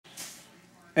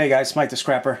Hey guys, Mike the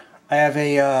Scrapper. I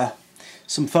have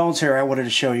some phones here I wanted to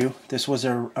show you. This was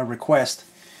a request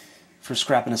for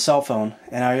scrapping a cell phone,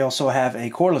 and I also have a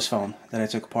cordless phone that I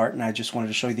took apart, and I just wanted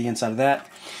to show you the inside of that.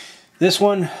 This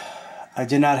one, I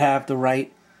did not have the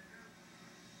right,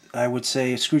 I would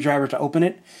say, screwdriver to open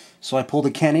it, so I pulled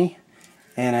a Kenny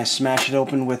and I smashed it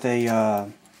open with a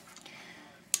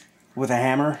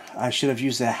hammer. I should have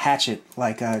used a hatchet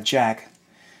like a jack,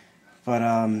 but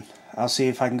I'll see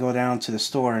if I can go down to the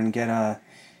store and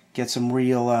get some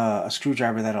real a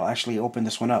screwdriver that'll actually open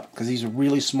this one up, because these are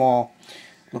really small,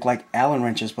 look like Allen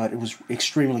wrenches, but it was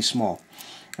extremely small.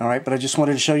 Alright, but I just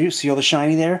wanted to show you. See all the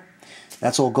shiny there?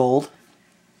 That's all gold.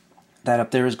 That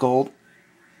up there is gold.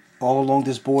 All along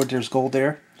this board there's gold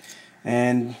there.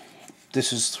 And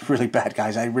this is really bad,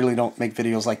 guys. I really don't make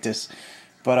videos like this,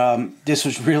 but this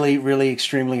was really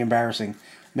extremely embarrassing,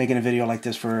 making a video like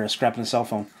this for scrapping a cell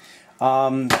phone.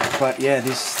 But yeah,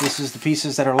 this is the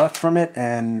pieces that are left from it,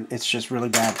 and it's just really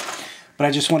bad. But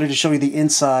I just wanted to show you the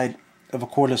inside of a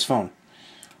cordless phone.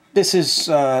 This is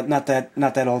not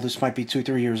that old. This might be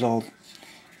 2-3 years old,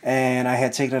 and I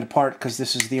had taken it apart because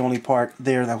this is the only part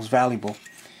there that was valuable.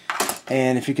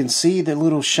 And if you can see the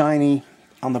little shiny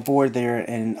on the board there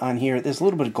and on here, there's a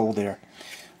little bit of gold there.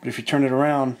 But if you turn it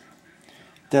around,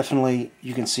 definitely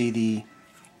you can see the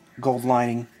gold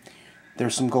lining.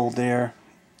 There's some gold there,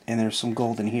 and there's some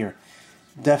gold in here.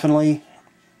 Definitely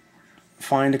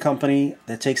find a company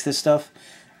that takes this stuff.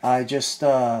 I just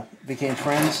became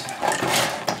friends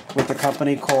with a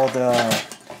company called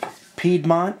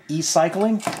Piedmont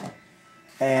E-Cycling,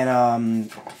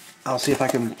 and I'll see if I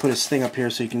can put his thing up here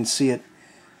so you can see it.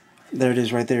 There it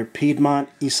is right there, Piedmont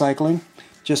E-Cycling.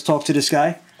 Just talked to this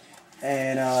guy,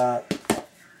 and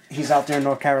he's out there in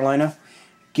North Carolina.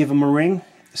 Give him a ring.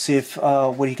 See if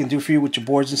what he can do for you with your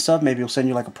boards and stuff. Maybe he'll send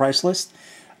you like a price list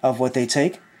of what they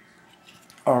take.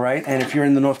 Alright, and if you're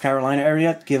in the North Carolina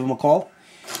area, give him a call.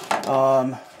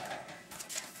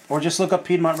 Or just look up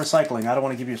Piedmont Recycling. I don't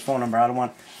want to give you his phone number. I don't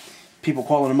want people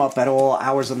calling him up at all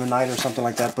hours of the night or something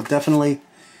like that. But definitely,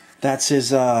 that's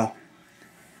his name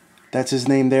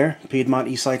there, Piedmont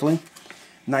E-Cycling.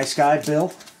 Nice guy,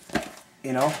 Bill.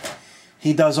 You know,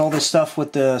 he does all this stuff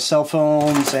with the cell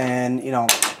phones and, you know,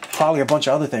 probably a bunch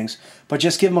of other things. But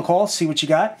just give him a call, see what you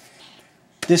got.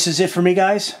 This is it for me,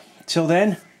 guys. Till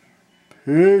then,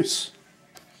 peace.